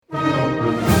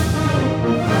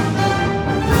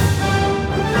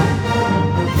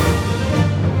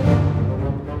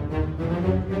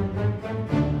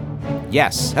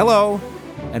Yes, hello,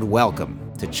 and welcome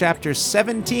to Chapter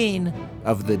 17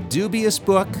 of the dubious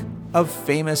book of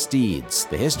Famous Deeds,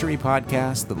 the history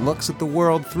podcast that looks at the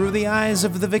world through the eyes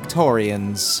of the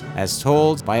Victorians, as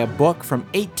told by a book from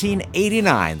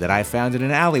 1889 that I found in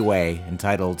an alleyway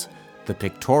entitled The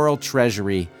Pictorial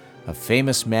Treasury of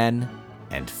Famous Men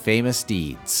and Famous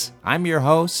Deeds. I'm your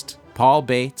host, Paul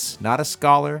Bates, not a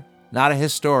scholar, not a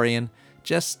historian,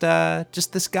 just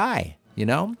this guy, you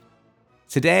know?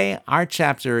 Today, our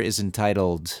chapter is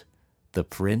entitled The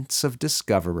Prince of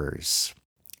Discoverers.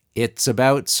 It's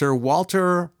about Sir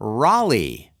Walter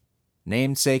Raleigh,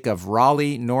 namesake of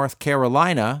Raleigh, North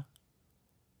Carolina,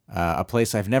 a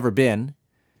place I've never been.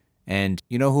 And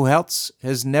you know who else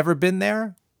has never been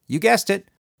there? You guessed it,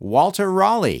 Walter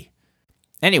Raleigh.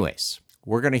 Anyways,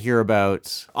 we're going to hear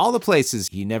about all the places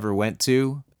he never went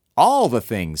to, all the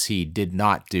things he did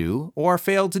not do, or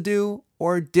failed to do,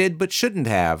 or did but shouldn't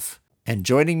have. And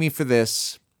joining me for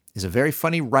this is a very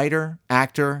funny writer,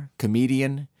 actor,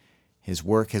 comedian. His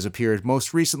work has appeared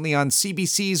most recently on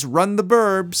CBC's Run the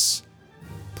Burbs.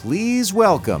 Please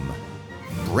welcome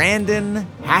Brandon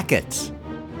Hackett.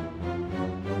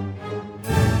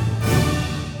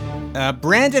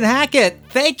 Brandon Hackett,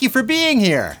 thank you for being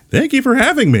here. Thank you for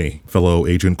having me, fellow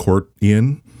Agent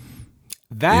Courtian.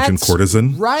 That's Agent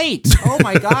Courtesan. Right. Oh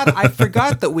my God, I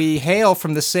forgot that we hail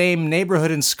from the same neighborhood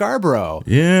in Scarborough.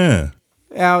 Yeah.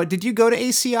 Now, did you go to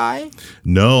ACI?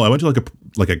 No, I went to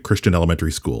like a Christian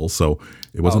elementary school, so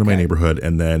it wasn't in my neighborhood.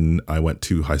 And then I went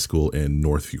to high school in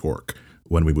North York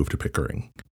when we moved to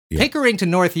Pickering. Yeah. Pickering to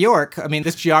North York, I mean,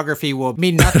 this geography will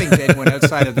mean nothing to anyone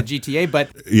outside of the GTA, but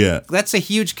yeah, that's a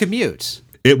huge commute.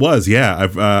 It was, yeah.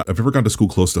 I've never gone to school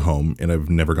close to home, and I've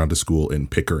never gone to school in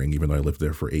Pickering, even though I lived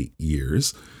there for 8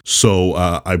 years. So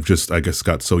I guess,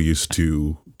 got so used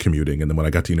to commuting. And then when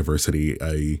I got to university,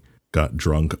 I got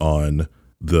drunk on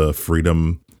the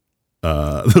freedom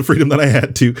that I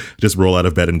had to just roll out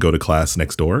of bed and go to class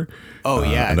next door. Oh,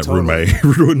 yeah, and that totally.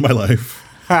 ruined my life.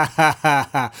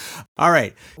 All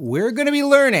right. We're going to be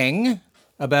learning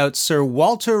about Sir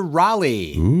Walter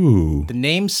Raleigh, Ooh. The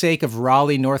namesake of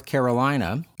Raleigh, North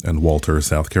Carolina. And Walter,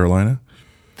 South Carolina.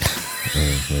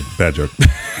 Bad joke.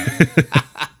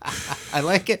 I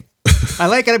like it.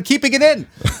 I'm keeping it in.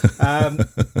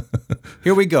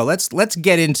 Here we go. Let's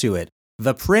get into it.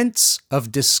 The Prince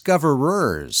of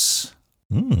Discoverers.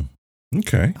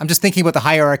 Okay. I'm just thinking about the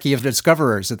hierarchy of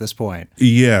discoverers at this point.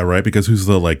 Yeah, right. Because who's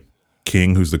the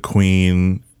king? Who's the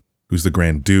queen? Who's the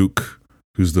Grand Duke?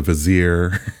 Who's the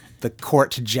vizier? The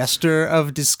court jester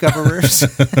of discoverers.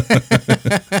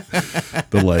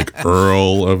 The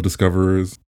Earl of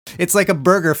discoverers. It's like a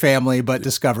burger family, but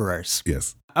discoverers.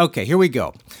 Yes. Okay, here we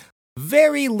go.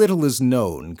 Very little is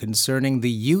known concerning the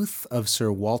youth of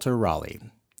Sir Walter Raleigh.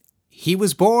 He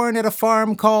was born at a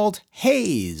farm called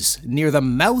Hayes, near the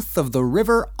mouth of the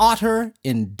River Otter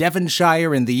in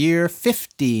Devonshire in the year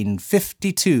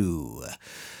 1552.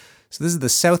 So this is the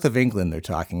south of England they're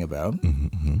talking about.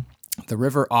 Mm-hmm. The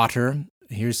River Otter,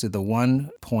 here's the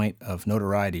one point of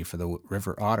notoriety for the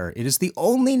River Otter. It is the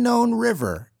only known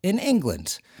river in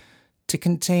England to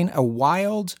contain a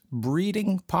wild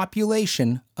breeding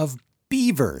population of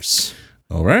beavers.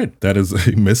 All right. That is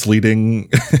a misleading.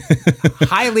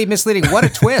 Highly misleading. What a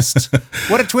twist.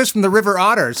 What a twist from the River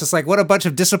Otter. It's just like, what a bunch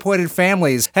of disappointed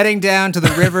families heading down to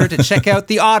the river to check out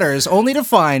the otters, only to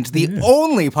find the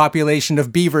only population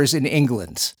of beavers in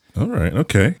England. All right.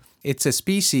 Okay. It's a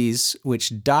species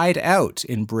which died out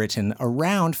in Britain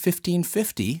around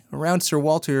 1550, around Sir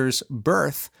Walter's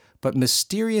birth, but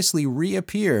mysteriously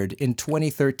reappeared in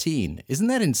 2013. Isn't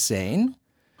that insane?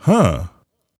 Huh.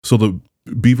 So the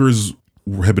beavers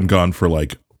have been gone for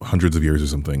hundreds of years or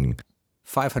something.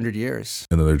 500 years.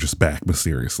 And then they're just back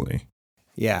mysteriously.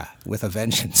 Yeah, with a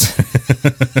vengeance.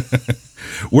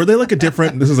 Were they a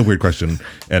different, this is a weird question,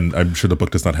 and I'm sure the book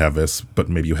does not have this, but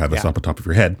maybe you have this off the top of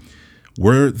your head.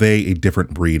 Were they a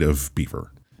different breed of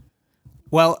beaver?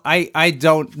 Well, I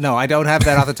don't know. I don't have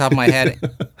that off the top of my head.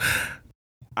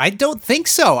 I don't think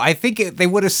so. I think they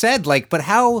would have said, but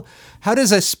how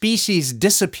does a species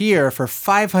disappear for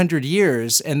 500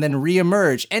 years and then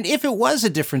reemerge? And if it was a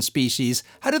different species,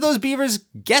 how did those beavers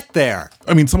get there?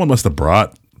 I mean, someone must have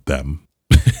brought them.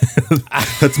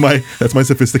 That's my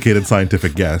sophisticated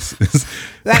scientific guess.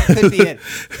 That could be it.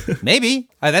 Maybe.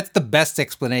 That's the best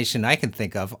explanation I can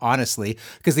think of, honestly,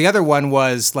 because the other one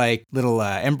was little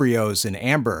embryos in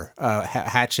amber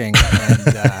hatching and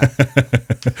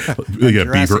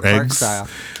beaver eggs. Style.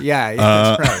 Yeah,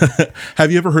 that's right.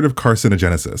 Have you ever heard of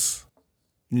carcinogenesis?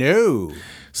 No.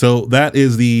 So that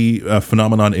is the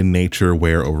phenomenon in nature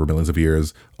where over millions of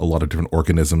years, a lot of different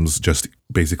organisms just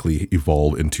basically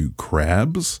evolve into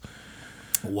crabs.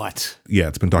 What? Yeah,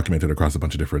 it's been documented across a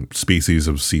bunch of different species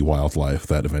of sea wildlife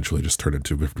that eventually just turn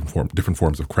into different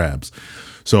forms of crabs.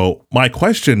 So my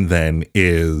question then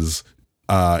is,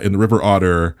 in the river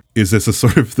otter, is this a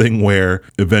sort of thing where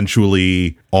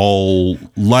eventually all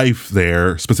life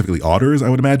there, specifically otters, I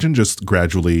would imagine, just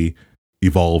gradually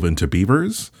evolve into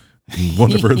beavers?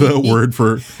 Whatever the word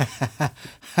for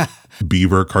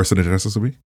beaver carcinogenesis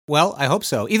would be? Well, I hope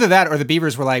so. Either that or the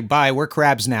beavers were like, bye, we're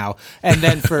crabs now. And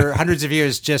then for hundreds of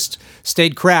years just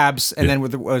stayed crabs. And then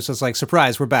it was just like,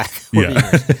 surprise, we're back. We're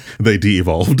beavers. They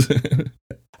de-evolved.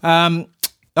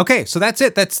 Okay, so that's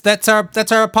it. That's our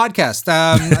podcast.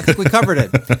 I think we covered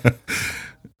it.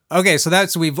 Okay,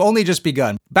 so we've only just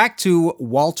begun. Back to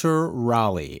Walter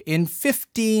Raleigh. In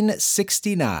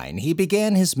 1569, he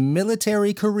began his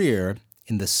military career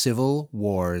in the civil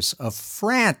wars of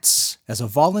France as a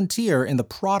volunteer in the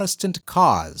Protestant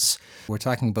cause. We're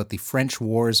talking about the French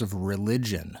Wars of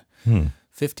Religion.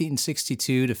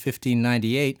 1562 to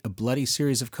 1598, a bloody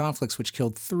series of conflicts which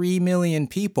killed 3 million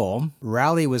people.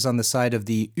 Raleigh was on the side of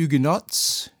the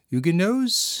Huguenots.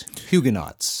 Huguenots.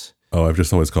 Oh, I've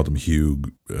just always called them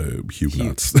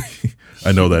Huguenots.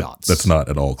 I know that's not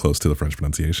at all close to the French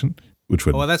pronunciation. Which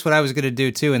would... Well, that's what I was going to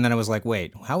do too, and then I was like,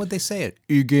 wait, how would they say it?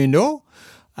 Huguenot?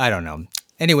 I don't know.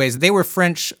 Anyways, they were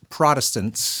French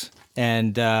Protestants,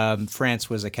 and France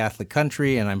was a Catholic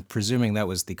country, and I'm presuming that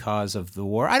was the cause of the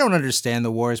war. I don't understand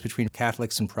the wars between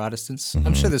Catholics and Protestants.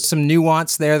 I'm sure there's some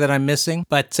nuance there that I'm missing,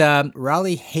 but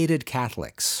Raleigh hated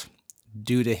Catholics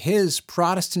due to his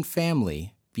Protestant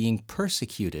family being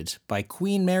persecuted by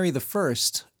Queen Mary I,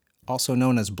 also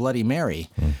known as Bloody Mary.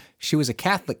 She was a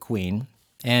Catholic queen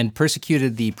and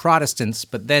persecuted the Protestants,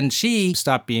 but then she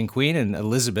stopped being queen and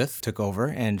Elizabeth took over,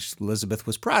 and Elizabeth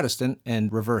was Protestant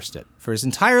and reversed it. For his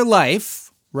entire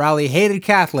life, Raleigh hated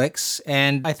Catholics,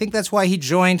 and I think that's why he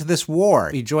joined this war.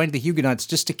 He joined the Huguenots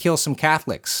just to kill some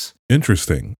Catholics.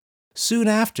 Interesting. Soon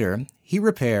after, he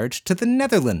repaired to the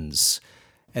Netherlands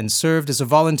and served as a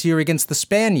volunteer against the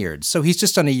Spaniards. So he's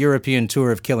just on a European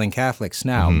tour of killing Catholics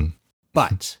now.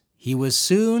 But he was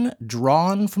soon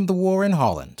drawn from the war in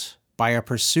Holland by a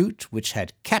pursuit which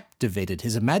had captivated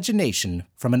his imagination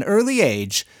from an early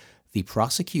age, the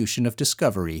prosecution of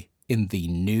discovery in the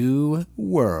New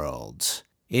World.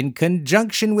 In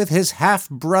conjunction with his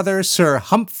half-brother Sir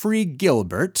Humphrey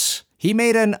Gilbert, he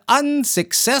made an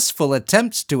unsuccessful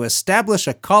attempt to establish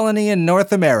a colony in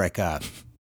North America.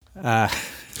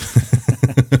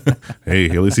 Hey,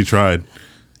 at least he tried.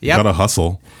 You gotta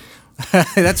hustle.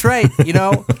 That's right. You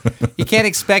know, you can't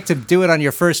expect to do it on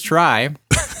your first try.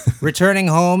 Returning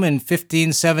home in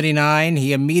 1579,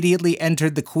 he immediately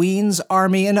entered the Queen's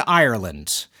Army in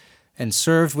Ireland and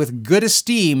served with good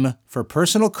esteem for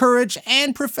personal courage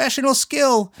and professional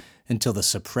skill until the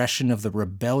suppression of the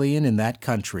rebellion in that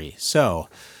country. So,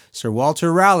 Sir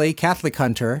Walter Raleigh, Catholic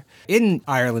hunter, in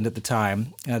Ireland at the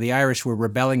time, the Irish were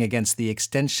rebelling against the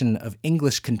extension of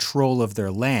English control of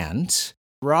their land.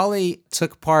 Raleigh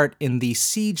took part in the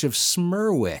Siege of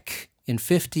Smerwick in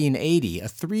 1580, a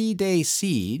 3-day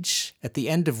siege, at the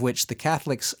end of which the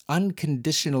Catholics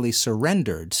unconditionally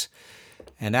surrendered.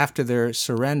 And after their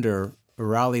surrender,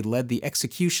 Raleigh led the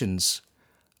executions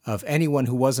of anyone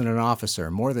who wasn't an officer,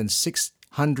 more than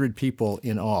 600 people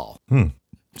in all.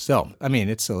 So, I mean,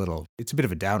 it's a bit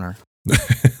of a downer.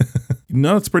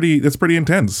 No, that's pretty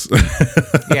intense.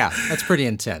 Yeah, that's pretty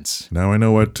intense. Now I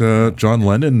know what John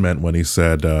Lennon meant when he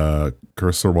said,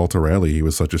 curse Sir Walter Raleigh, he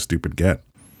was such a stupid get.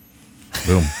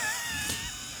 Boom.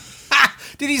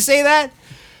 Did he say that?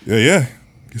 Yeah.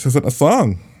 He says it in a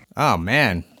song. Oh,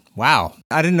 man. Wow.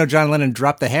 I didn't know John Lennon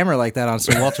dropped the hammer like that on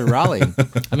Sir Walter Raleigh.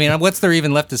 I mean, what's there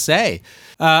even left to say?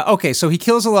 Okay, so he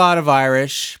kills a lot of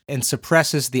Irish and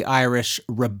suppresses the Irish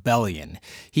rebellion.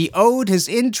 He owed his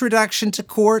introduction to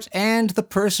court and the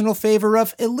personal favor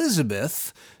of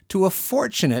Elizabeth to a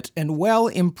fortunate and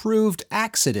well-improved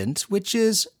accident, which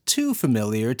is too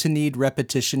familiar to need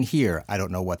repetition here. I don't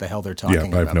know what the hell they're talking about.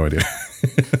 Yeah, I have no idea.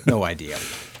 No idea.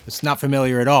 It's not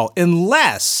familiar at all,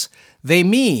 unless they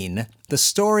mean the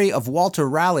story of Walter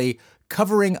Raleigh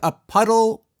covering a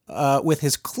puddle with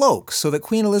his cloak so that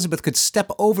Queen Elizabeth could step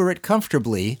over it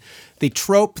comfortably. The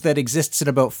trope that exists in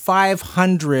about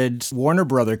 500 Warner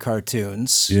Brother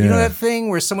cartoons. Yeah. You know that thing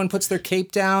where someone puts their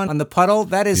cape down on the puddle?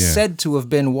 That is said to have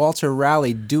been Walter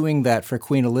Raleigh doing that for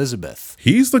Queen Elizabeth.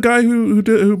 He's the guy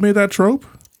who made that trope?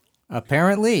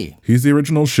 Apparently. He's the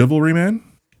original chivalry man?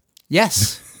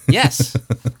 Yes. Yes.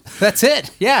 That's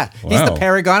it. Yeah. Wow. He's the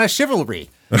paragon of chivalry.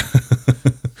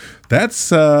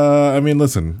 That's,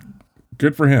 listen,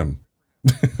 good for him.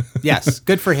 Yes,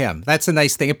 good for him. That's a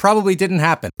nice thing. It probably didn't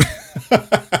happen.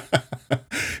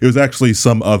 It was actually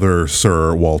some other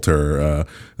Sir Walter.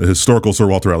 The historical Sir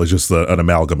Walter Raleigh is just an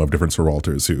amalgam of different Sir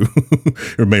Walters who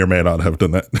may or may not have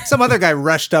done that. Some other guy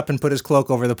rushed up and put his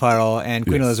cloak over the puddle, and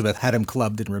Queen Elizabeth had him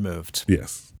clubbed and removed.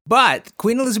 Yes. But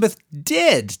Queen Elizabeth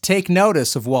did take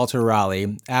notice of Walter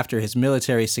Raleigh after his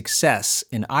military success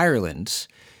in Ireland.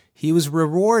 He was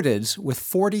rewarded with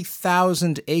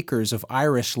 40,000 acres of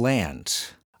Irish land.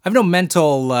 I have no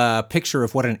mental picture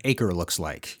of what an acre looks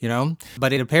like,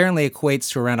 But it apparently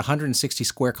equates to around 160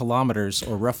 square kilometers,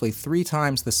 or roughly 3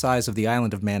 times the size of the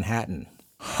island of Manhattan.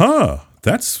 Huh.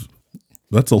 That's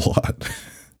a lot.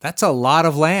 That's a lot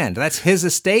of land. That's his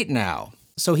estate now.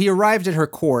 So he arrived at her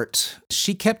court.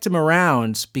 She kept him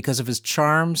around because of his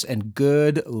charms and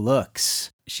good looks.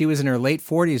 She was in her late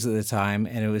 40s at the time,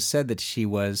 and it was said that she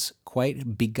was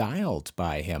quite beguiled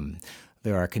by him.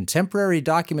 There are contemporary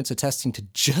documents attesting to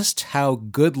just how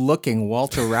good-looking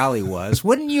Walter Raleigh was.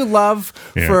 Wouldn't you love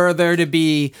for there to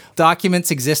be documents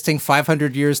existing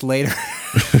 500 years later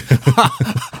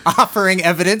offering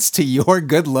evidence to your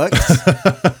good looks?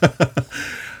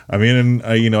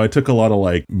 I took a lot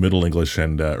of Middle English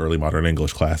and early modern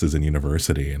English classes in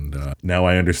university, and now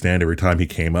I understand every time he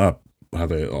came up how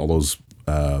all those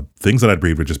things that I'd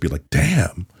read would just be like,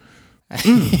 damn.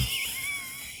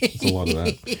 There's a lot of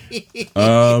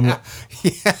that.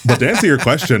 But to answer your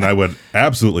question, I would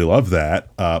absolutely love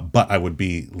that. But I would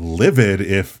be livid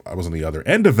if I was on the other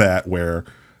end of that, where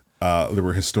there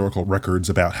were historical records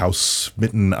about how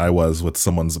smitten I was with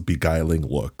someone's beguiling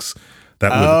looks. That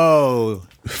would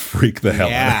freak the hell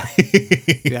out of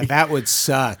me. Yeah, that would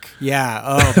suck. Yeah.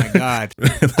 Oh, my God.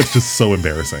 That's just so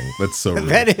embarrassing. That's so rude.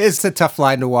 That is a tough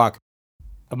line to walk.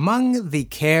 Among the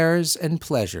cares and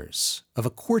pleasures of a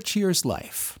courtier's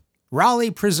life,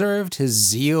 Raleigh preserved his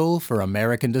zeal for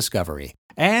American discovery,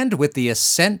 and with the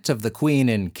assent of the Queen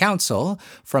in Council,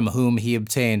 from whom he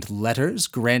obtained letters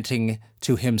granting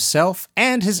to himself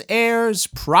and his heirs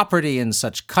property in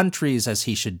such countries as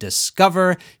he should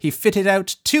discover, he fitted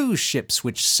out 2 ships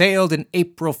which sailed in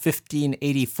April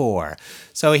 1584.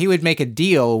 So he would make a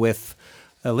deal with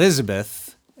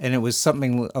Elizabeth, and it was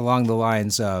something along the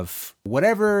lines of,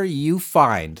 whatever you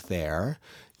find there,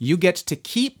 you get to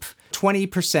keep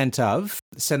 20% of,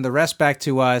 send the rest back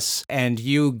to us, and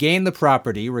you gain the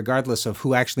property, regardless of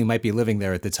who actually might be living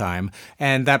there at the time,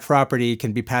 and that property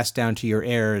can be passed down to your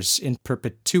heirs in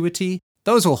perpetuity.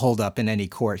 Those will hold up in any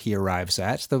court he arrives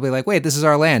at. They'll be like, wait, this is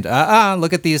our land.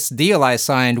 Look at this deal I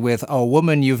signed with a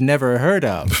woman you've never heard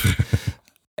of.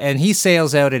 And he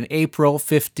sails out in April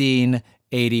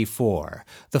 1584.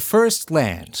 The first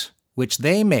land which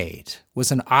they made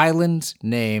was an island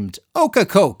named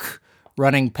Ocracoke,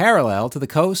 running parallel to the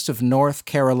coast of North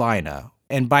Carolina.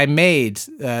 And by made,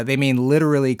 they mean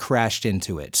literally crashed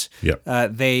into it. Yep.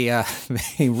 They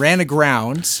ran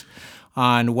aground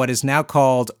on what is now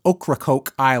called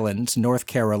Ocracoke Island, North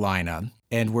Carolina,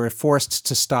 and were forced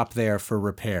to stop there for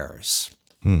repairs.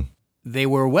 They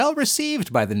were well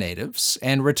received by the natives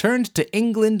and returned to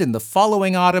England in the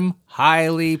following autumn,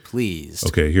 highly pleased.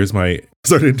 Okay, here's my...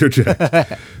 Sorry to interject.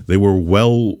 They were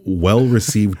well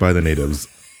received by the natives.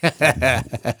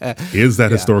 Is that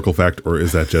historical fact, or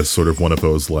is that just sort of one of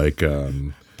those, what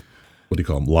do you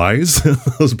call them, lies?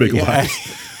 Those big lies.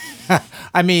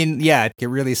 I mean, yeah, it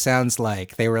really sounds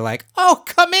like they were like, oh,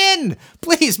 come in,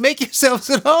 please make yourselves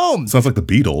at home. Sounds like the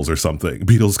Beatles or something.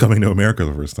 Beatles coming to America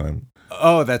the first time.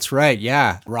 Oh, that's right.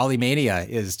 Yeah. Raleigh mania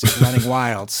is just running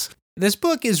wild. This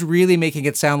book is really making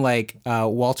it sound like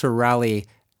Walter Raleigh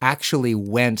actually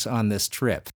went on this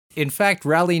trip. In fact,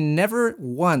 Raleigh never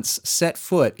once set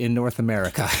foot in North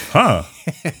America. Huh.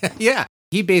 Yeah.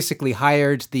 He basically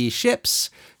hired the ships,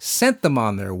 sent them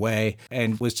on their way,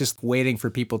 and was just waiting for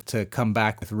people to come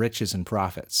back with riches and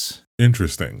profits.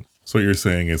 Interesting. So what you're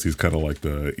saying is he's kind of like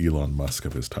the Elon Musk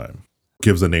of his time.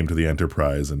 Gives a name to the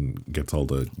enterprise and gets all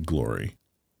the glory.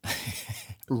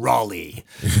 Raleigh.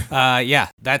 Yeah,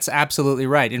 that's absolutely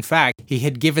right. In fact, he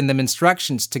had given them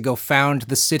instructions to go found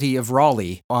the city of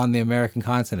Raleigh on the American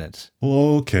continent.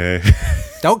 Okay.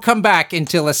 Don't come back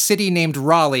until a city named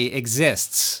Raleigh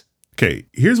exists. Okay,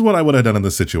 here's what I would have done in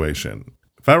this situation.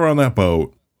 If I were on that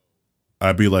boat,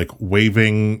 I'd be like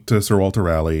waving to Sir Walter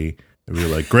Raleigh. I'd be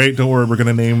like, great, don't worry, we're going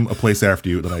to name a place after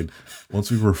you. Then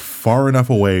once we were far enough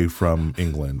away from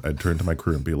England, I'd turn to my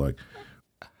crew and be like,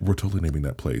 we're totally naming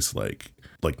that place like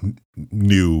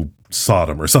New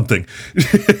Sodom or something.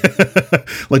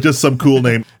 Like just some cool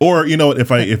name. Or, you know what,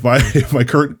 if my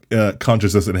current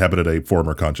consciousness inhabited a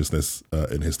former consciousness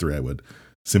in history, I would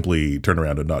simply turn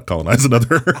around and not colonize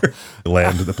another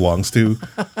land that belongs to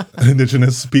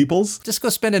indigenous peoples. Just go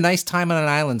spend a nice time on an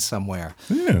island somewhere.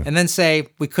 Yeah. And then say,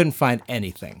 we couldn't find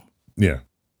anything. Yeah.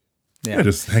 Yeah,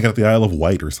 just hang out at the Isle of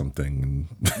Wight or something.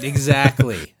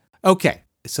 Exactly. Okay.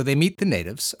 So they meet the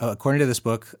natives. According to this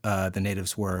book,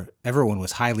 everyone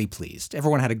was highly pleased.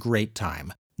 Everyone had a great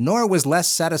time. Nor was less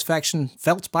satisfaction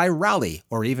felt by Raleigh,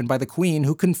 or even by the queen,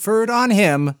 who conferred on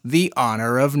him the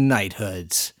honor of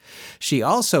knighthood. She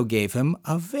also gave him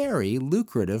a very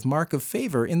lucrative mark of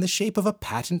favor in the shape of a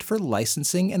patent for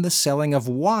licensing and the selling of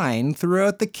wine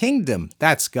throughout the kingdom.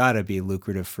 That's gotta be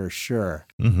lucrative for sure.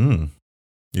 Mm-hmm.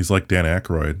 He's like Dan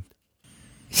Aykroyd.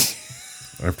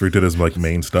 After he did his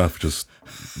main stuff, just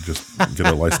get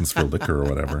a license for liquor or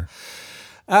whatever.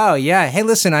 Oh yeah. Hey,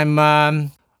 listen,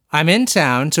 I'm in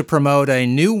town to promote a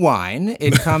new wine.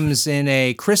 It comes in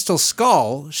a crystal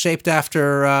skull shaped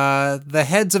after the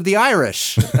heads of the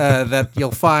Irish that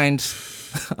you'll find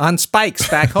on spikes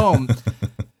back home.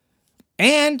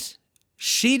 And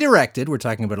she directed, we're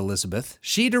talking about Elizabeth,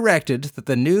 she directed that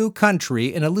the new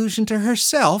country, in allusion to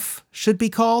herself, should be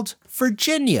called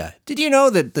Virginia. Did you know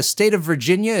that the state of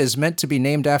Virginia is meant to be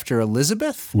named after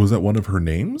Elizabeth? Was that one of her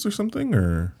names or something,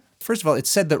 or... First of all, it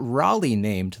said that Raleigh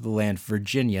named the land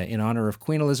Virginia in honor of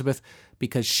Queen Elizabeth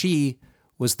because she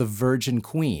was the Virgin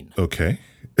Queen. Okay.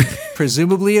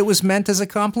 Presumably it was meant as a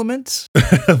compliment?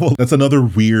 Well, that's another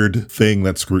weird thing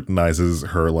that scrutinizes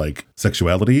her,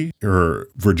 sexuality. Her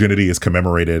virginity is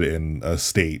commemorated in a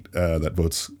state that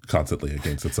votes constantly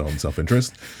against its own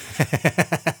self-interest.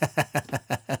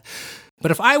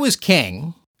 But if I was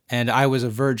king and I was a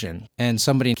virgin and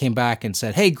somebody came back and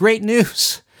said, hey, great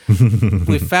news.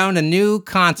 We found a new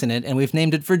continent and we've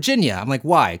named it Virginia. I'm like,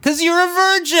 why? Because you're a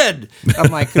virgin.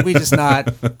 I'm like, could we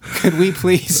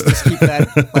please just keep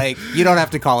that? You don't have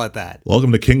to call it that.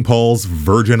 Welcome to King Paul's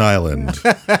Virgin Island.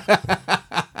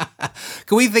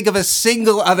 Can we think of a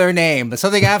single other name?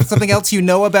 Something else you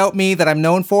know about me that I'm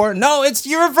known for? No,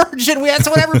 you're a virgin. That's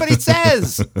what everybody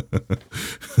says.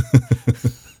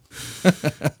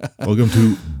 Welcome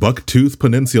to Bucktooth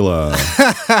Peninsula.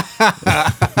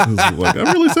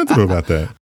 I'm really sensitive about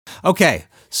that. Okay,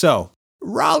 so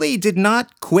Raleigh did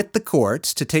not quit the court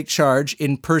to take charge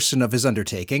in person of his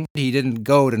undertaking. He didn't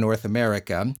go to North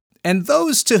America. And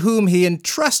those to whom he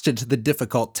entrusted the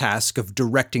difficult task of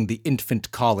directing the infant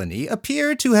colony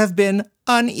appear to have been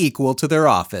unequal to their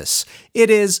office. It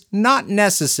is not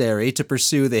necessary to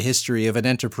pursue the history of an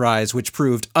enterprise which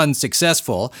proved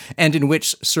unsuccessful and in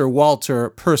which Sir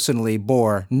Walter personally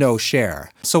bore no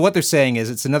share. So what they're saying is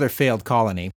it's another failed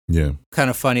colony. Yeah. Kind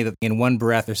of funny that in one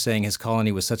breath they're saying his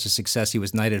colony was such a success he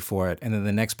was knighted for it, and then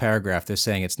the next paragraph they're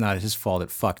saying it's not his fault, it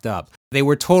fucked up. They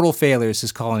were total failures,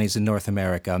 his colonies in North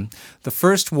America. The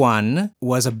first one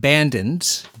was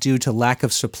abandoned due to lack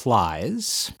of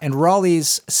supplies, and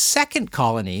Raleigh's second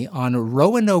colony on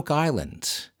Roanoke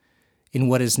Island, in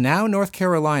what is now North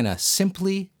Carolina,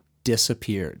 simply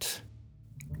disappeared.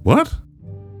 What?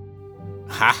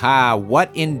 Haha,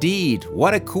 what indeed?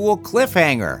 What a cool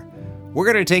cliffhanger. We're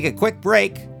going to take a quick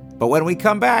break, but when we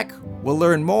come back, we'll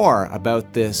learn more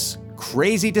about this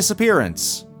crazy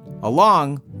disappearance,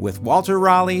 along with Walter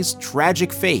Raleigh's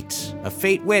tragic fate, a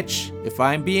fate which, if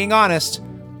I'm being honest,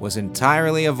 was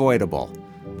entirely avoidable.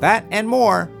 That and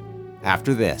more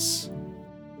after this.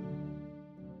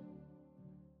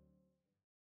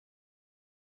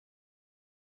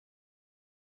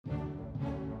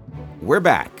 We're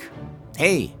back.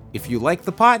 Hey, if you like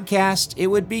the podcast, it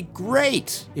would be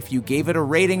great if you gave it a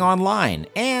rating online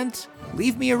and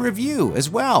leave me a review as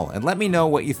well and let me know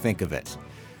what you think of it.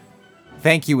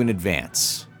 Thank you in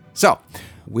advance. So,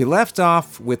 we left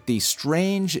off with the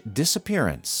strange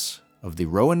disappearance of the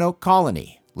Roanoke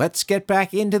colony. Let's get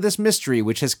back into this mystery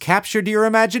which has captured your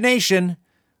imagination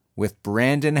with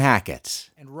Brandon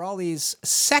Hackett. And Raleigh's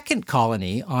second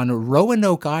colony on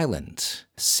Roanoke Island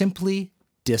simply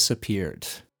disappeared.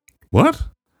 What?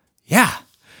 Yeah.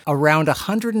 Around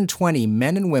 120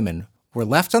 men and women were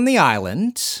left on the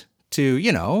island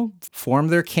to, form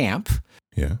their camp.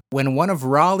 Yeah. When one of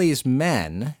Raleigh's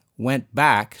men went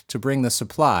back to bring the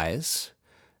supplies,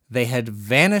 they had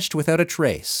vanished without a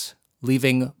trace,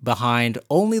 leaving behind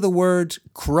only the word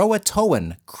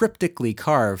Croatoan cryptically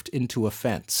carved into a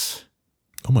fence.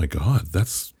 Oh my God,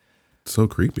 that's so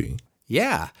creepy.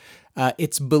 Yeah.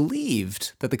 It's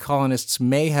believed that the colonists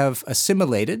may have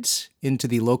assimilated into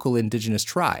the local indigenous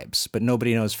tribes, but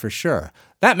nobody knows for sure.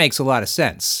 That makes a lot of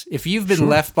sense. If you've been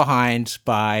left behind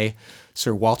by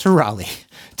Sir Walter Raleigh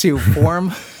to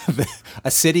form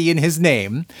a city in his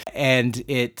name, and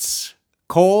it's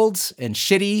cold and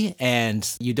shitty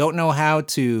and you don't know how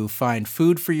to find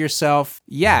food for yourself,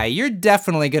 yeah, you're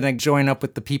definitely going to join up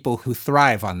with the people who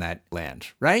thrive on that land,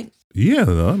 right? Yeah,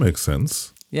 that makes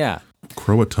sense. Yeah.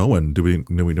 Croatoan, do we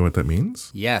know what that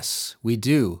means? Yes, we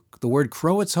do. The word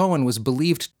Croatoan was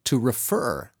believed to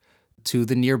refer to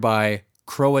the nearby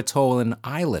Croatoan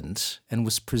Island and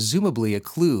was presumably a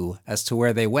clue as to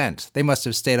where they went. They must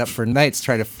have stayed up for nights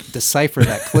trying to decipher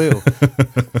that clue.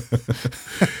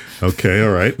 Okay, all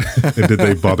right. And did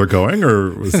they bother going,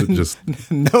 or was it just...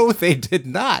 No, they did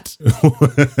not.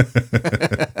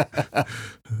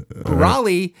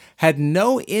 Raleigh had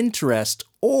no interest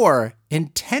or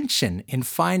intention in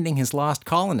finding his lost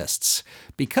colonists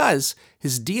because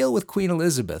his deal with Queen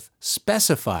Elizabeth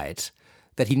specified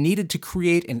that he needed to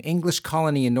create an English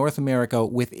colony in North America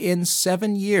within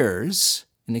 7 years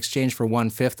in exchange for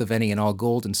 1/5 of any and all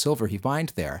gold and silver he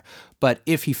mined there. But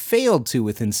if he failed to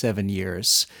within 7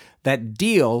 years, that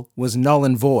deal was null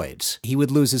and void. He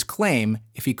would lose his claim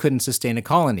if he couldn't sustain a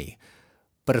colony.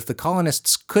 But if the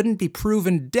colonists couldn't be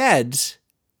proven dead,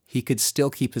 he could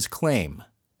still keep his claim.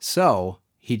 So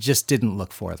he just didn't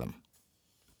look for them.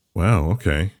 Wow,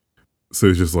 okay. So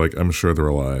he's just like, I'm sure they're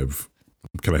alive.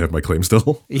 Can I have my claim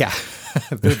still? Yeah,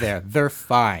 they're there. They're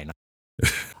fine.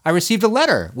 I received a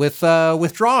letter with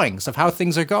drawings of how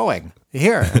things are going.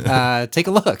 Here, take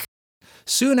a look.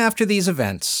 Soon after these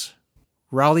events,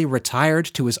 Raleigh retired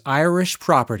to his Irish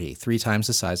property 3 times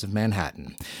the size of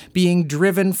Manhattan, being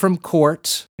driven from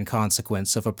court in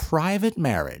consequence of a private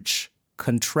marriage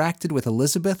contracted with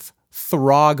Elizabeth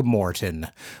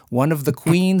Throgmorton, one of the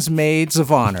Queen's maids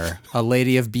of honor, a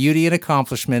lady of beauty and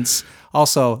accomplishments,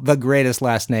 also the greatest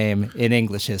last name in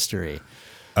English history.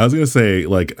 I was going to say,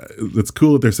 like, it's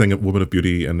cool that they're saying a woman of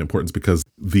beauty and importance because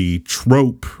the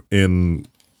trope in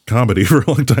comedy for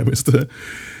a long time is to,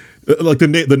 like,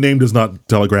 the name does not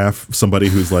telegraph somebody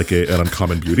who's like an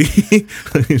uncommon beauty.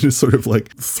 It's just sort of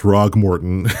like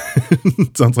Throgmorton.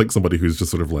 Sounds like somebody who's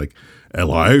just sort of like,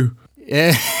 hello?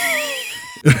 I'm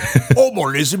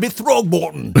Elizabeth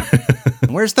Throgmorton.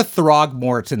 Where's the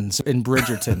Throgmortons in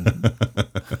Bridgerton?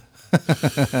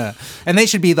 And they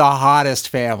should be the hottest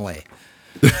family.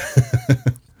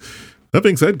 That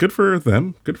being said, good for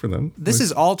them. Good for them. This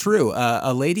is all true.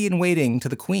 A lady in waiting to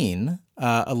the Queen,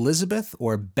 Elizabeth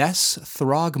or Bess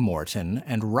Throgmorton,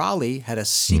 and Raleigh had a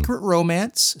secret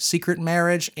romance, secret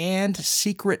marriage, and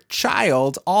secret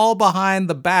child, all behind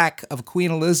the back of Queen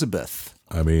Elizabeth.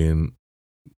 I mean,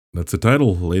 that's the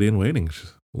title, Lady in Waiting. She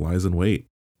lies in wait.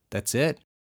 That's it.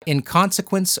 In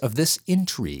consequence of this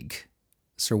intrigue,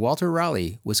 Sir Walter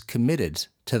Raleigh was committed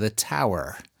to the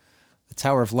Tower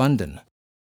of London.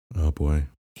 Oh, boy.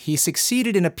 He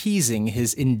succeeded in appeasing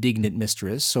his indignant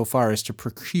mistress so far as to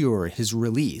procure his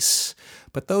release,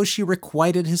 but though she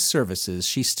requited his services,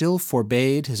 she still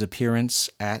forbade his appearance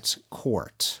at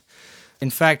court. In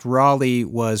fact, Raleigh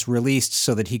was released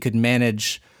so that he could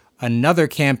manage another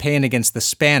campaign against the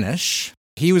Spanish.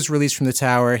 He was released from the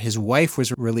Tower. His wife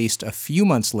was released a few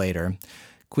months later.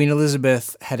 Queen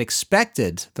Elizabeth had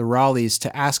expected the Raleighs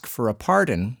to ask for a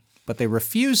pardon, but they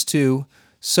refused to,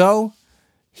 so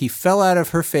he fell out of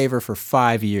her favor for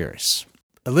 5 years.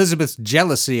 Elizabeth's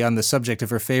jealousy on the subject of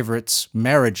her favorite's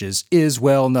marriages is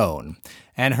well known,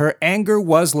 and her anger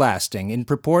was lasting in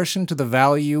proportion to the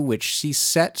value which she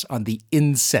set on the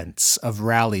incense of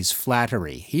Raleigh's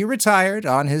flattery. He retired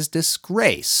on his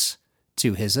disgrace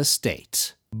to his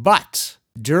estate. But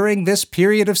during this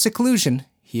period of seclusion,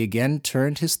 he again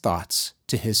turned his thoughts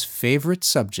to his favorite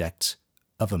subject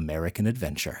of American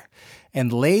adventure,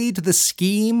 and laid the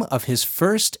scheme of his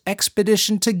first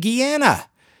expedition to Guyana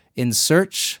in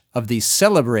search of the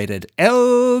celebrated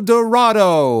El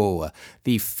Dorado,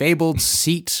 the fabled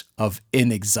seat of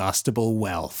inexhaustible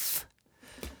wealth.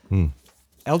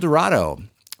 El Dorado,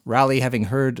 Raleigh, having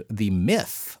heard the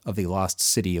myth of the lost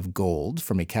city of gold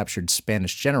from a captured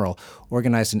Spanish general,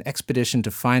 organized an expedition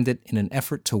to find it in an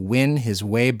effort to win his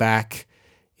way back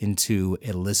into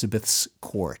Elizabeth's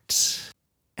court.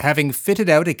 Having fitted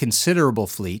out a considerable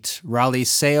fleet, Raleigh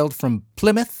sailed from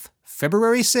Plymouth,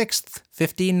 February 6th,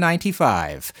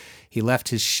 1595. He left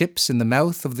his ships in the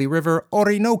mouth of the river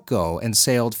Orinoco and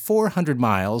sailed 400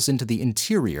 miles into the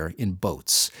interior in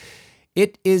boats.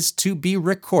 It is to be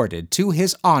recorded to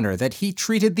his honor that he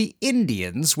treated the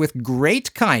Indians with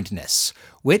great kindness,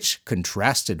 which,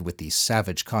 contrasted with the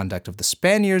savage conduct of the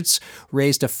Spaniards,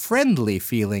 raised a friendly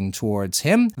feeling towards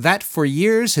him that for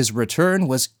years his return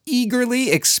was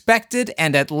eagerly expected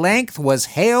and at length was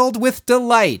hailed with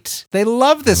delight. They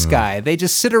love this guy. They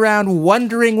just sit around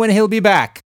wondering when he'll be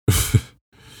back.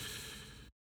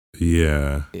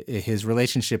 Yeah. His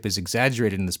relationship is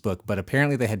exaggerated in this book, but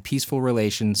apparently they had peaceful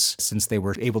relations since they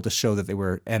were able to show that they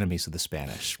were enemies of the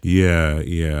Spanish. Yeah.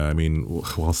 I mean,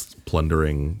 whilst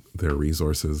plundering their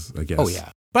resources, I guess. Oh, yeah.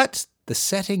 But the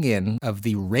setting in of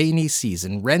the rainy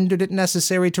season rendered it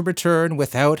necessary to return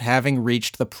without having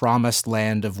reached the promised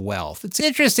land of wealth. It's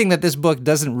interesting that this book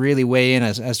doesn't really weigh in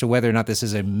as to whether or not this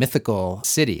is a mythical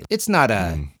city. It's not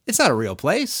a real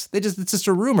place. It's just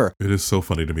a rumor. It is so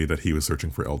funny to me that he was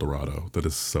searching for El Dorado. That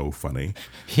is so funny.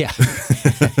 Yeah.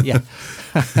 Yeah.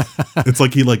 It's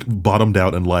like he bottomed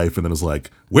out in life and then was like,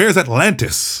 "Where's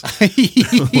Atlantis?"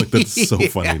 That's so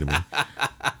funny to me.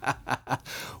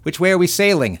 Which way are we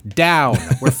sailing? Down.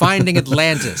 We're finding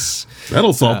Atlantis.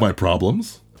 That'll solve my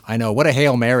problems. I know, what a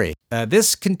Hail Mary.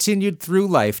 This continued through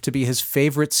life to be his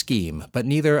favorite scheme, but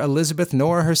neither Elizabeth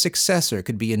nor her successor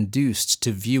could be induced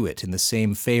to view it in the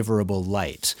same favorable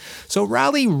light. So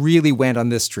Raleigh really went on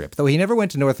this trip. Though he never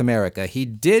went to North America, he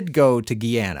did go to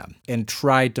Guyana and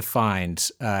tried to find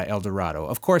El Dorado.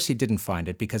 Of course, he didn't find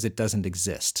it because it doesn't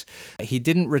exist. He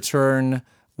didn't return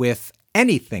with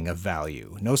anything of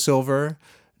value. No silver,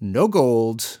 no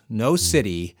gold, no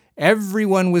city.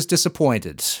 Everyone was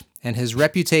disappointed, and his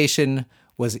reputation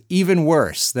was even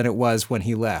worse than it was when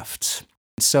he left.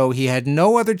 So he had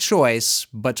no other choice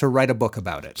but to write a book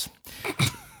about it.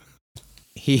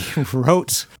 He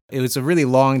wrote, it was a really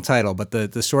long title, but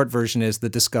the short version is The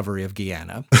Discovery of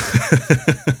Guyana.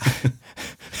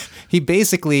 He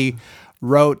basically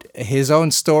wrote his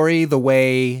own story the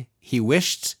way he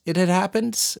wished it had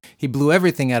happened. He blew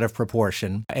everything out of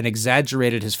proportion and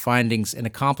exaggerated his findings and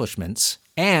accomplishments.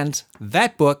 And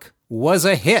that book was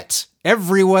a hit.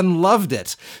 Everyone loved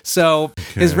it. So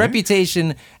his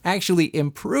reputation actually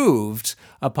improved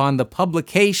upon the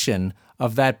publication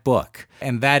of that book.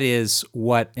 And that is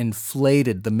what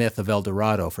inflated the myth of El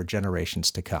Dorado for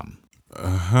generations to come.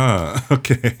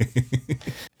 Okay.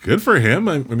 Good for him.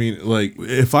 I mean,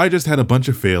 if I just had a bunch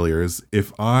of failures,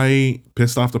 if I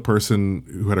pissed off the person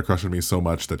who had a crush on me so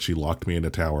much that she locked me in a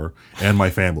tower and my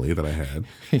family that I had,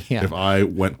 if I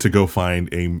went to go find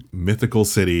a mythical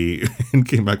city and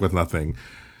came back with nothing,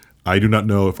 I do not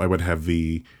know if I would have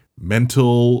the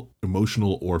mental,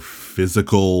 emotional, or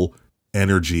physical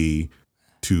energy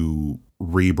to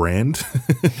rebrand.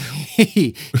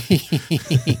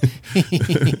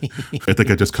 I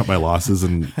think I just cut my losses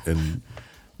and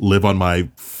live on my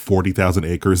 40,000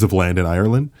 acres of land in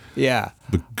Ireland. Yeah.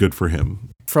 But good for him.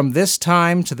 From this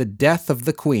time to the death of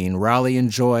the Queen, Raleigh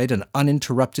enjoyed an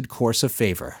uninterrupted course of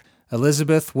favor.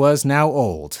 Elizabeth was now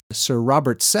old. Sir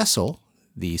Robert Cecil,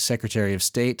 the Secretary of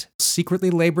State, secretly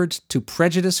labored to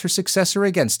prejudice her successor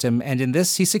against him, and in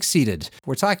this he succeeded.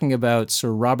 We're talking about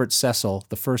Sir Robert Cecil,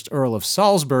 the first Earl of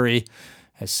Salisbury.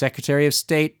 As Secretary of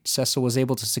State, Cecil was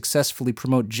able to successfully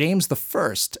promote James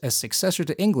I as successor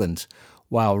to England,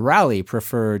 while Raleigh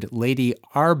preferred Lady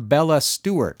Arbella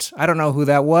Stuart. I don't know who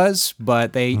that was,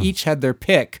 but they each had their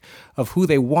pick of who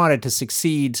they wanted to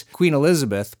succeed Queen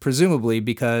Elizabeth, presumably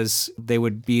because they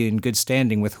would be in good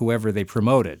standing with whoever they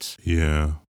promoted.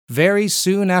 Yeah. Very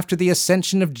soon after the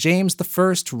ascension of James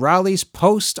I, Raleigh's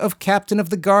post of Captain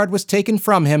of the Guard was taken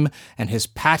from him, and his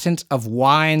patent of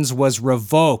wines was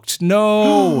revoked.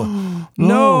 No!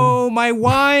 No, my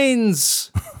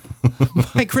wines!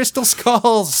 My crystal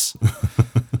skulls!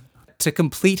 To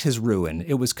complete his ruin,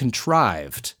 it was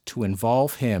contrived to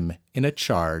involve him in a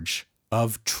charge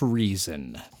of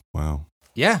treason. Wow.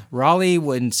 Yeah, Raleigh, in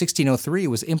 1603,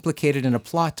 was implicated in a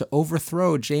plot to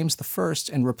overthrow James I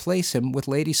and replace him with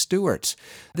Lady Stuart.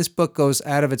 This book goes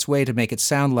out of its way to make it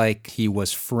sound like he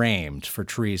was framed for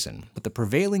treason. But the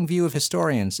prevailing view of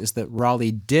historians is that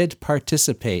Raleigh did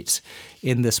participate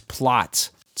in this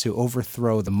plot to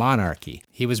overthrow the monarchy.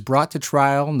 He was brought to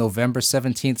trial November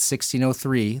 17th,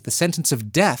 1603. The sentence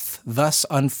of death, thus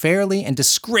unfairly and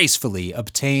disgracefully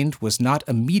obtained, was not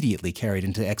immediately carried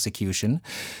into execution.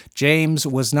 James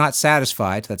was not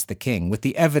satisfied, that's the king, with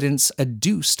the evidence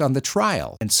adduced on the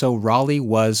trial, and so Raleigh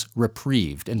was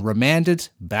reprieved and remanded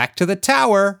back to the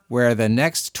Tower, where the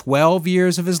next 12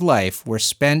 years of his life were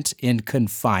spent in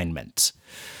confinement.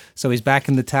 So he's back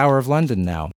in the Tower of London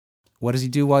now. What does he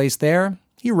do while he's there?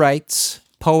 He writes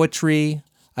poetry,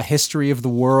 a history of the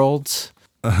world.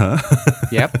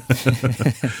 Yep.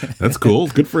 That's cool.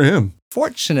 Good for him.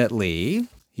 Fortunately,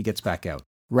 he gets back out.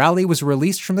 Raleigh was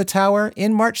released from the Tower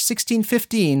in March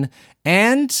 1615,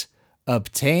 and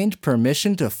obtained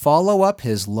permission to follow up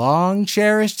his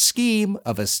long-cherished scheme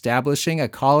of establishing a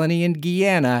colony in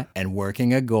Guyana and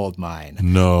working a gold mine.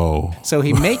 No. So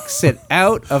he makes it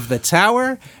out of the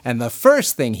tower, and the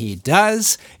first thing he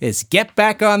does is get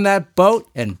back on that boat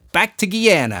and back to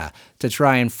Guyana to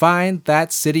try and find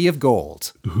that city of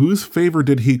gold. Whose favor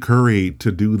did he curry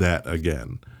to do that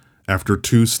again after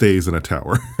 2 stays in a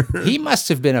tower? He must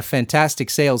have been a fantastic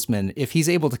salesman if he's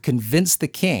able to convince the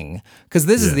king, because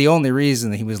this is the only reason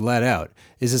that he was let out,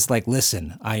 is it's like,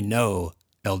 listen, I know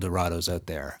El Dorado's out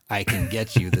there. I can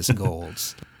get you this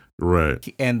gold.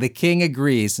 Right. And the king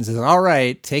agrees and says, all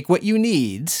right, take what you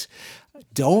need.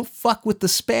 Don't fuck with the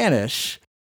Spanish.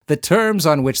 The terms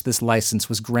on which this license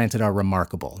was granted are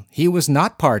remarkable. He was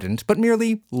not pardoned, but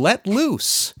merely let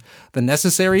loose. The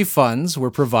necessary funds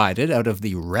were provided out of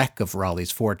the wreck of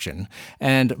Raleigh's fortune,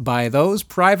 and by those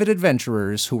private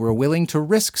adventurers who were willing to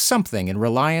risk something in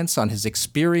reliance on his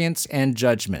experience and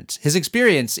judgment. His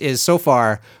experience is, so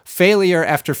far, failure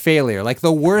after failure, like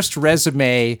the worst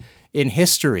resume in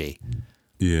history.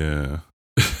 Yeah.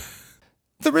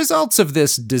 The results of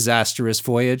this disastrous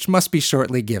voyage must be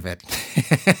shortly given.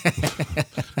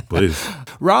 Please.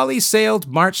 Raleigh sailed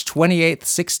March 28,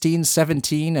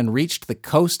 1617, and reached the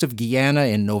coast of Guyana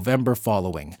in November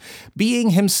following. Being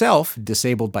himself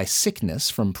disabled by sickness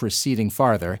from proceeding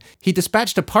farther, he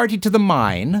dispatched a party to the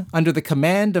mine under the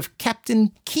command of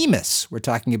Captain Keymis. We're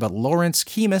talking about Lawrence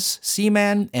Keymis,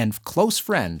 seaman and close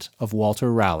friend of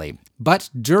Walter Raleigh.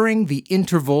 But during the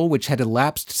interval which had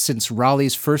elapsed since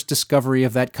Raleigh's first discovery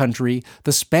of that country,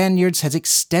 the Spaniards had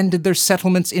extended their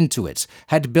settlements into it,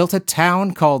 had built a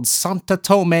town called Santa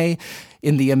Tome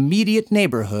in the immediate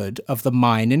neighborhood of the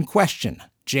mine in question.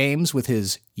 James, with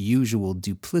his usual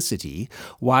duplicity,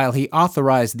 while he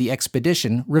authorized the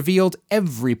expedition, revealed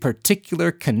every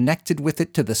particular connected with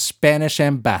it to the Spanish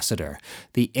ambassador.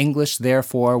 The English,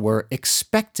 therefore, were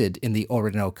expected in the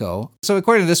Orinoco. So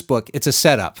according to this book, it's a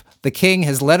setup. The king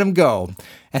has let him go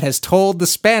and has told the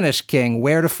Spanish king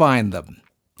where to find them.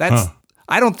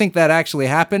 I don't think that actually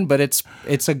happened, but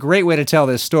it's a great way to tell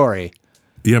this story.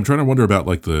 Yeah, I'm trying to wonder about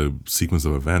like the sequence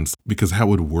of events, because how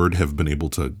would word have been able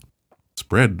to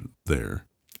spread there?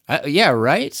 Yeah,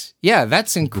 right? Yeah,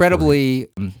 that's incredibly,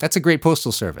 that's a great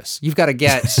postal service. You've got to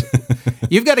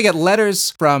get letters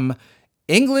from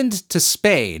England to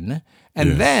Spain,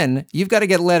 and then you've got to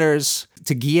get letters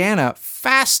to Guyana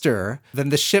faster than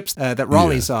the ships that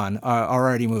Raleigh's on are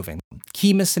already moving.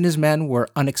 Keymis and his men were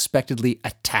unexpectedly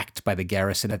attacked by the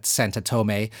garrison at Santa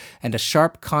Tome, and a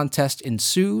sharp contest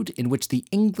ensued in which the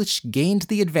English gained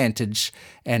the advantage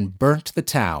and burnt the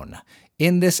town.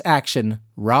 In this action,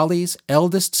 Raleigh's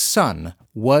eldest son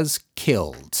was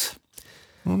killed.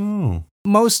 Oh, no.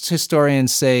 Most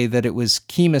historians say that it was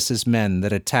Keymis's men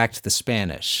that attacked the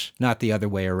Spanish, not the other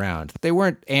way around. They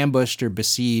weren't ambushed or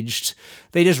besieged.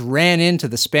 They just ran into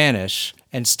the Spanish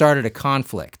and started a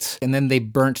conflict, and then they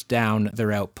burnt down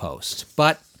their outpost.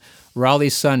 But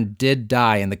Raleigh's son did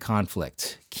die in the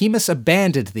conflict. Keymis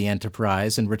abandoned the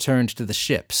enterprise and returned to the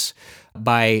ships.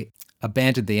 By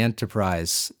abandoned the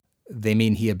enterprise, they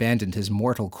mean he abandoned his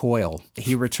mortal coil.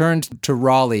 He returned to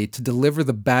Raleigh to deliver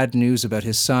the bad news about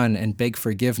his son and beg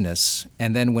forgiveness.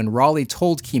 And then when Raleigh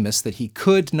told Keymis that he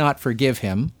could not forgive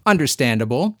him,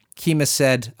 understandable, Keymis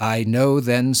said, "I know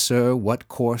then, sir, what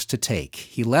course to take."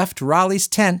 He left Raleigh's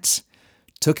tent,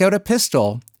 took out a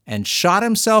pistol, and shot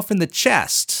himself in the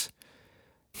chest.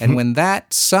 And when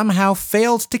that somehow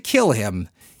failed to kill him,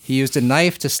 he used a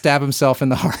knife to stab himself in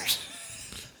the heart.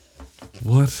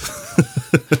 What?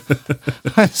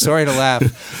 I'm sorry to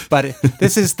laugh, but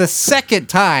this is the second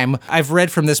time I've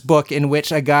read from this book in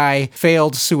which a guy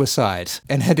failed suicide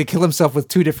and had to kill himself with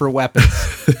 2 different weapons.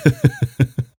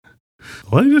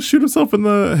 Why don't you just shoot himself in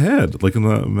the head, like in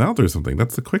the mouth or something?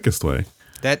 That's the quickest way.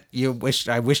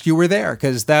 I wish you were there,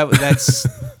 because that's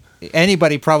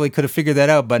anybody probably could have figured that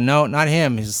out, but no, not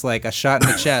him. He's like a shot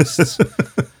in the chest.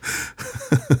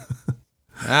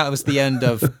 That was the end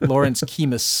of Lawrence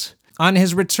Keymis. On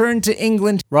his return to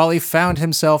England, Raleigh found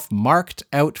himself marked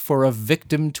out for a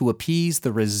victim to appease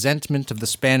the resentment of the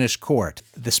Spanish court.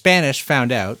 The Spanish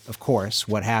found out, of course,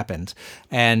 what happened,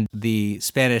 and the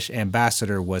Spanish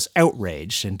ambassador was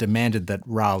outraged and demanded that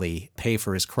Raleigh pay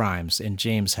for his crimes, and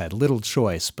James had little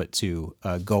choice but to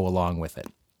go along with it.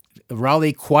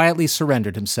 Raleigh quietly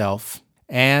surrendered himself,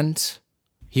 and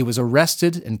he was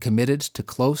arrested and committed to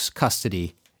close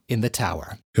custody in the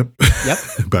tower. Yep. Yep.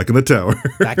 Back in the tower.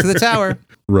 Back to the tower.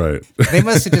 Right. They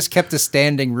must have just kept a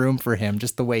standing room for him,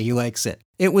 just the way he likes it.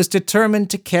 It was determined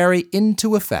to carry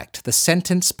into effect the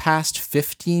sentence passed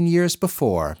 15 years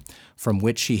before, from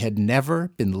which he had never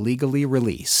been legally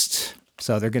released.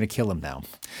 So they're going to kill him now.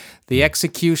 The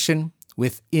execution,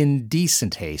 with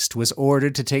indecent haste, was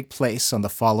ordered to take place on the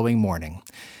following morning.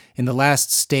 In the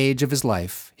last stage of his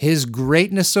life, his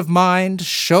greatness of mind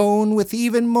shone with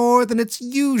even more than its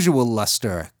usual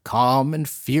luster, calm and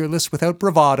fearless without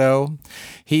bravado.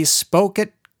 He spoke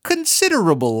at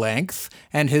considerable length,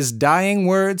 and his dying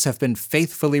words have been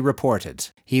faithfully reported.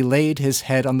 He laid his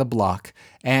head on the block,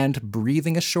 and,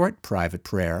 breathing a short private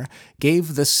prayer,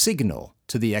 gave the signal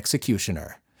to the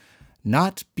executioner.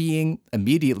 Not being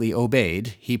immediately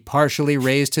obeyed, he partially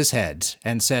raised his head,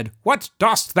 and said, "What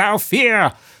dost thou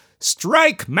fear?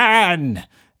 Strike, man!"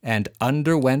 and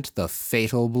underwent the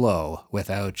fatal blow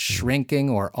without shrinking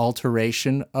or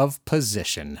alteration of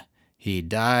position. He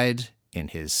died in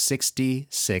his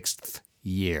 66th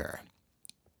year.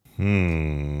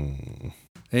 There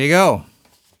you go.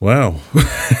 Wow.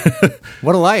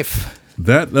 What a life.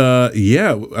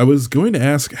 I was going to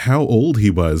ask how old he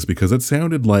was, because it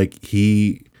sounded like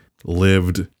he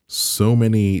lived so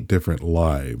many different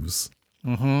lives.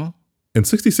 Mm-hmm. And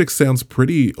 66 sounds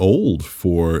pretty old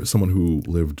for someone who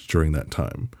lived during that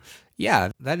time.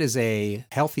 Yeah, that is a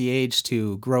healthy age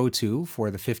to grow to for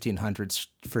the 1500s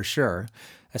for sure,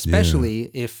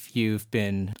 especially if you've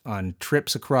been on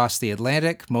trips across the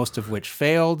Atlantic, most of which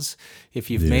failed, if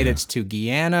you've made it to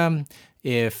Guyana,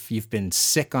 if you've been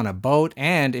sick on a boat,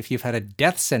 and if you've had a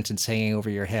death sentence hanging over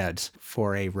your head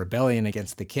for a rebellion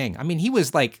against the king. I mean, he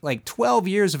was like 12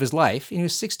 years of his life, and he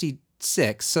was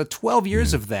 66, so 12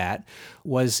 years of that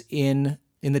was in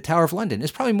the Tower of London.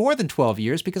 It's probably more than 12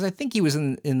 years, because I think he was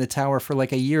in the Tower for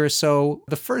like a year or so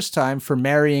the first time for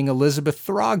marrying Elizabeth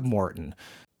Throgmorton.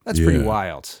 That's pretty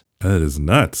wild. That is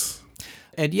nuts.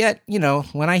 And yet,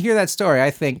 when I hear that story, I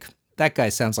think that guy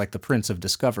sounds like the Prince of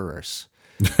Discoverers.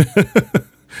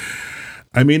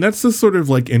 I mean, that's the sort of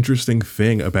like interesting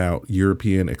thing about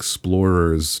European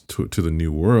explorers to the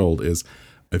New World is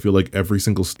I feel like every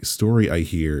single story I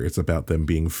hear, it's about them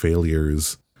being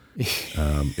failures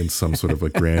in some sort of a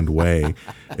grand way.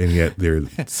 And yet they're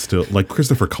still like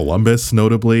Christopher Columbus,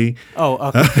 notably. Oh,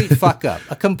 a complete fuck up.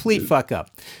 A complete fuck up.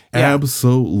 Yeah.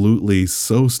 Absolutely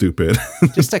so stupid.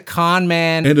 Just a con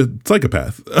man. And a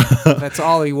psychopath. That's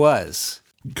all he was.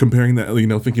 Comparing that,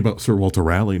 thinking about Sir Walter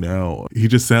Raleigh now, he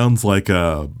just sounds like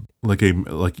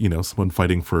someone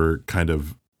fighting for kind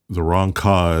of the wrong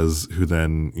cause who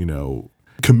then,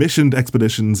 commissioned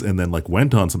expeditions and then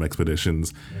went on some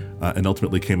expeditions and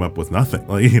ultimately came up with nothing.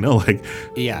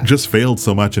 Just failed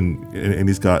so much, and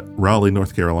he's got Raleigh,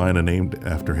 North Carolina named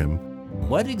after him.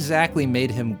 What exactly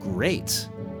made him great?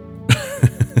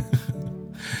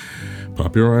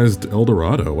 Popularized El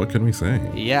Dorado. What can we say?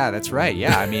 Yeah, that's right.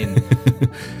 Yeah, I mean,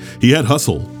 he had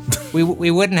hustle. We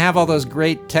wouldn't have all those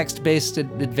great text-based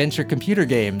adventure computer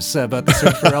games about the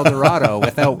search for El Dorado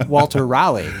without Walter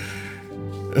Raleigh.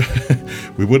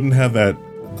 We wouldn't have that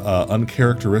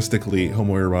uncharacteristically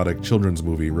homoerotic children's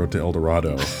movie, Road to El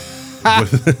Dorado,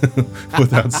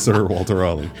 without Sir Walter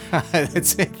Raleigh.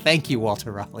 That's it. Thank you,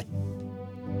 Walter Raleigh.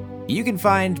 You can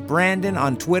find Brandon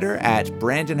on Twitter at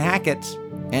Brandon Hackett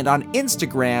and on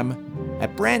Instagram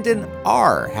at Brandon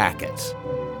R. Hackett.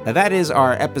 Now that is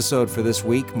our episode for this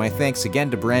week. My thanks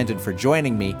again to Brandon for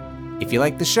joining me. If you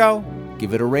like the show,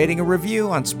 give it a rating or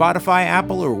review on Spotify,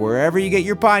 Apple, or wherever you get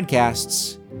your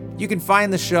podcasts. You can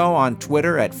find the show on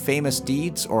Twitter at Famous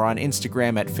Deeds or on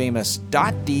Instagram at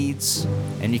famous.deeds.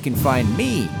 And you can find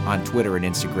me on Twitter and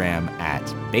Instagram at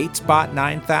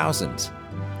BatesBot9000.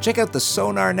 Check out the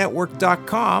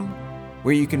SonarNetwork.com,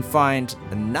 where you can find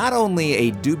not only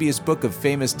a Dubious Book of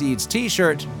Famous Deeds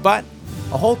t-shirt, but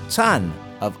a whole ton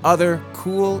of other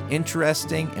cool,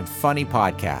 interesting, and funny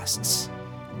podcasts.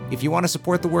 If you want to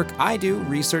support the work I do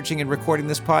researching and recording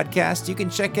this podcast, you can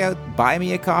check out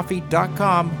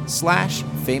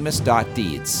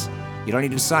buymeacoffee.com/famous.deeds. You don't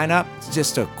need to sign up. It's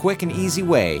just a quick and easy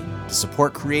way to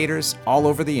support creators all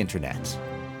over the internet.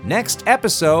 Next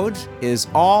episode is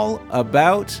all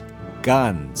about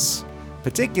guns,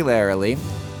 particularly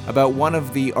about one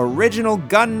of the original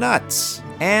gun nuts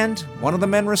and one of the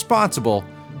men responsible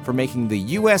for making the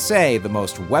USA the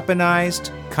most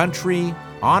weaponized country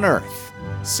on Earth.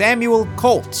 Samuel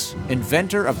Colt,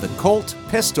 inventor of the Colt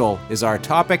pistol, is our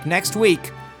topic next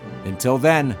week. Until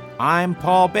then, I'm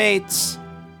Paul Bates.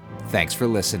 Thanks for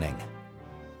listening.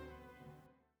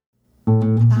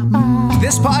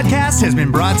 This podcast has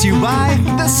been brought to you by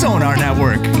the Sonar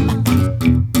Network.